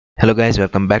Hello guys,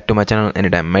 welcome back to my channel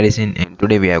Anytime Medicine, and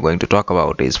today we are going to talk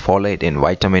about is folate and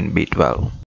vitamin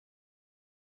B12.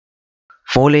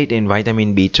 Folate and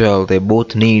vitamin B12, they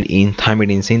both need in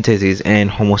thymidine synthesis and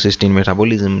homocysteine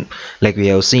metabolism. Like we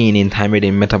have seen in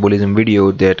thymidine metabolism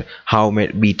video that how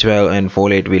B12 and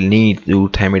folate will need to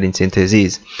thymidine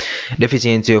synthesis.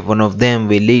 Deficiency of one of them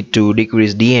will lead to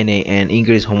decreased DNA and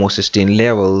increased homocysteine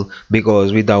level,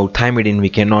 because without thymidine we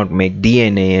cannot make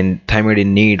DNA, and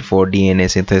thymidine need for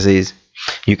DNA synthesis.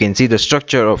 You can see the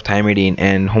structure of thymidine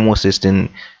and homocysteine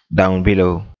down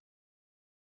below.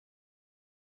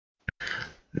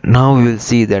 Now we will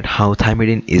see that how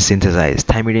thymidine is synthesized.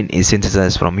 Thymidine is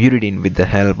synthesized from uridine with the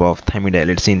help of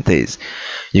thymidylate synthase.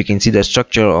 You can see the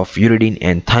structure of uridine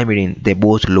and thymidine, they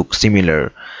both look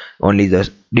similar. Only the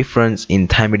difference in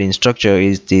thymidine structure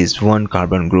is this one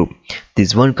carbon group.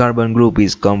 This one carbon group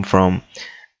is come from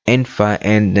N5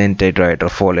 and 10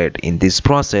 tetrahydrofolate. In this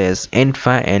process,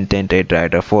 N5 and 10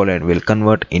 tetrahydrofolate will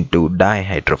convert into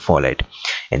dihydrofolate,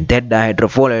 and that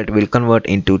dihydrofolate will convert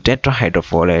into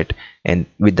tetrahydrofolate and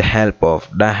with the help of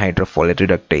dihydrofolate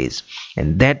reductase,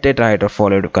 and that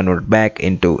tetrahydrofolate will convert back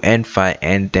into N5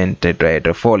 and 10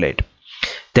 tetrahydrofolate.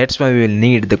 That's why we will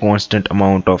need the constant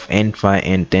amount of N5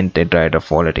 and 10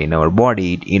 tetrahydrofolate in our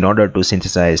body in order to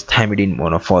synthesize thymidine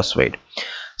monophosphate.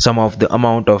 Some of the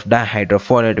amount of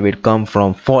dihydrofolate will come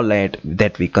from folate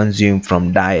that we consume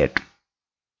from diet,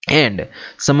 and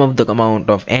some of the amount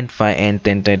of N5 and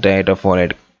 10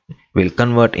 tetrahydrofolate will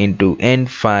convert into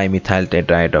N5 methyl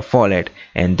tetrahydrofolate,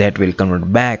 and that will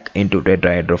convert back into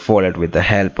tetrahydrofolate with the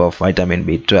help of vitamin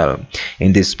B12.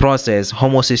 In this process,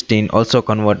 homocysteine also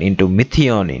convert into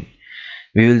methionine.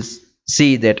 We will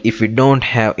see that if we don't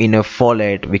have enough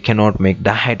folate, we cannot make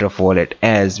dihydrofolate,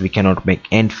 as we cannot make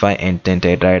N5 and 10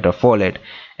 tetrahydrofolate,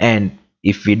 and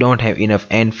if we don't have enough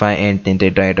N5 and 10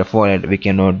 tetrahydrofolate, we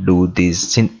cannot do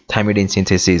this thymidine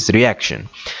synthesis reaction.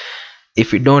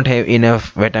 If we don't have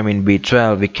enough vitamin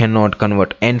B12, we cannot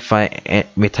convert N5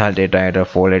 methyl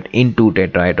tetrahydrofolate into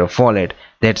tetrahydrofolate.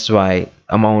 That's why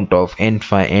amount of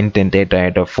N5 and 10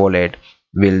 tetrahydrofolate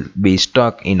will be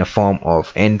stuck in a form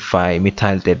of N5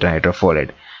 methyl tetrahydrofolate.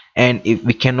 And if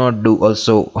we cannot do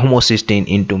also homocysteine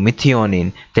into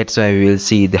methionine, that's why we will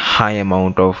see the high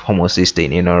amount of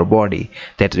homocysteine in our body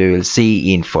that we will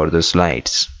see in further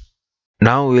slides.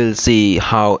 Now we will see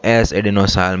how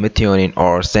S-Adenosyl Methionine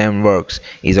or SAM works.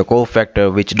 Is a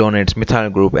cofactor which donates methyl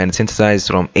group and synthesizes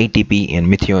from ATP and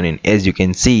methionine. As you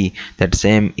can see that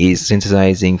SAM is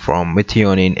synthesizing from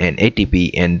methionine and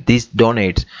ATP, and this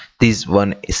donates this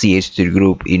one CH3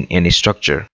 group in any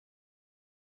structure.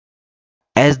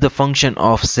 As the function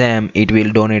of SAM, it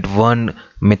will donate one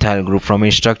methyl group from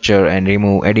its structure and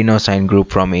remove adenosine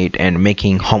group from it, and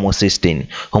making homocysteine.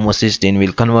 Homocysteine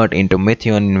will convert into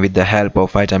methionine with the help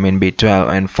of vitamin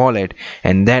B12 and folate,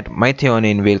 and that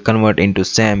methionine will convert into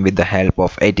SAM with the help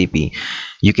of ATP.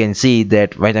 You can see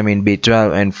that vitamin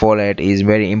B12 and folate is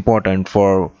very important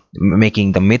for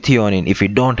making the methionine. If we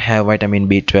don't have vitamin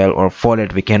B12 or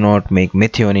folate, we cannot make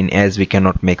methionine, as we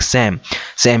cannot make SAM.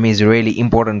 SAM is really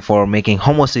important for making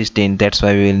homocysteine. That's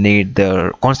why we will need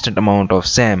the constant amount of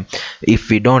SAM. If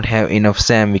we don't have enough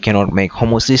SAM, we cannot make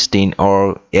homocysteine,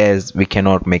 or as we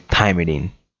cannot make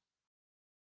thymidine.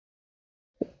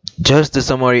 Just the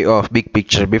summary of big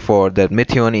picture before that: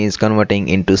 methionine is converting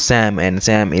into SAM and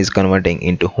SAM is converting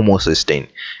into homocysteine,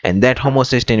 and that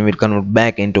homocysteine will convert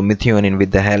back into methionine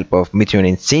with the help of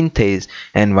methionine synthase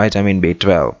and vitamin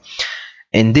B12.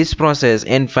 In this process,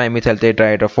 N5 methyl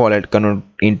tetrahydrofolate convert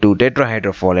into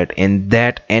tetrahydrofolate, and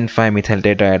that N5 methyl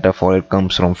tetrahydrofolate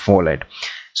comes from folate.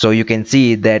 So you can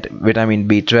see that vitamin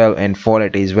B12 and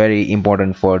folate is very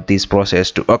important for this process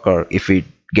to occur. If we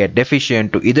get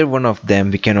deficient to either one of them,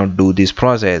 we cannot do this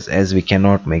process, as we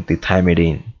cannot make the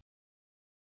thymidine.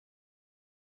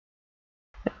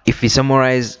 If we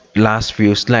summarize last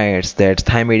few slides, that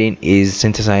thymidine is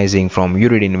synthesizing from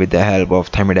uridine with the help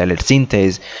of thymidylate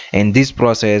synthase, and this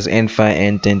process N5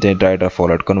 and 10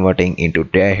 tetrahydrofolate converting into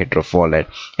dihydrofolate,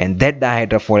 and that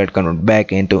dihydrofolate convert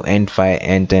back into N5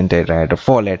 and 10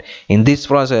 tetrahydrofolate. In this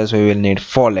process we will need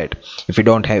folate. If we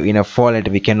don't have enough folate,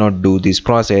 we cannot do this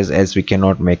process, as we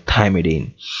cannot make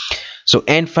thymidine. So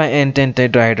N5 and 10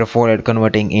 tetrahydrofolate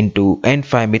converting into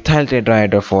N5 methyl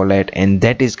tetrahydrofolate, and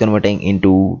that is converting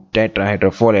into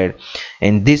tetrahydrofolate.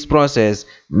 In this process,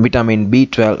 vitamin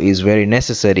B12 is very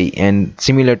necessary, and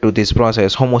similar to this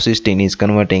process, homocysteine is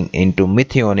converting into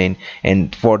methionine,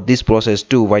 and for this process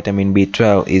too, vitamin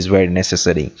B12 is very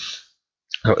necessary.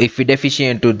 So if we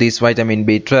deficient to this vitamin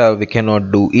B12, we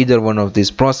cannot do either one of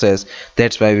this process.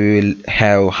 That's why we will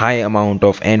have high amount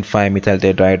of N5-methyl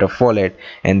tetrahydrofolate of folate,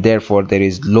 and therefore there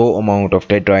is low amount of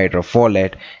tetrahydrofolate of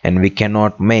folate, and we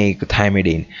cannot make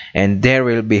thymidine. And there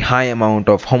will be high amount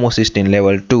of homocysteine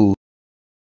level 2.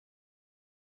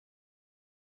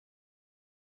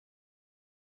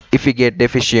 If we get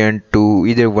deficient to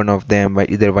either one of them, by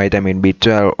either vitamin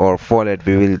B12 or folate,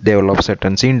 we will develop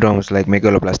certain syndromes like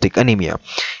megaloblastic anemia.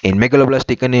 In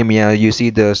megaloblastic anemia, you see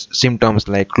the symptoms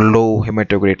like low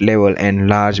hematocrit level and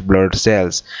large blood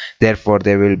cells. Therefore,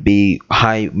 there will be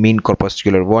high mean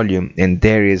corpuscular volume, and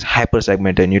there is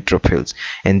hypersegmented neutrophils.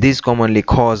 And this is commonly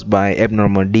caused by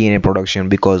abnormal DNA production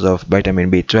because of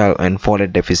vitamin B12 and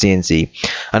folate deficiency.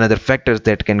 Another factors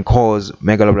that can cause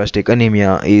megaloblastic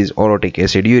anemia is orotic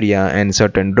aciduria and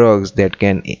certain drugs that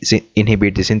can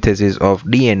inhibit the synthesis of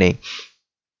DNA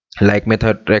like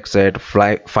methotrexate,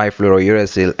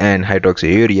 5-fluorouracil, and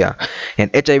hydroxyurea. An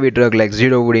HIV drug like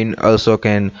zidovudine also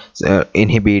can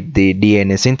inhibit the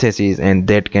DNA synthesis, and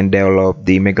that can develop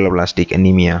the megaloblastic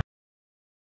anemia.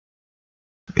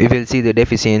 We will see the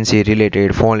deficiency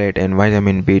related folate and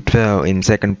vitamin B12 in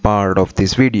second part of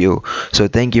this video. So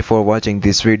thank you for watching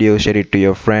this video. Share it to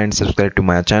your friends, subscribe to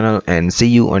my channel, and see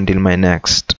you until my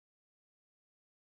next.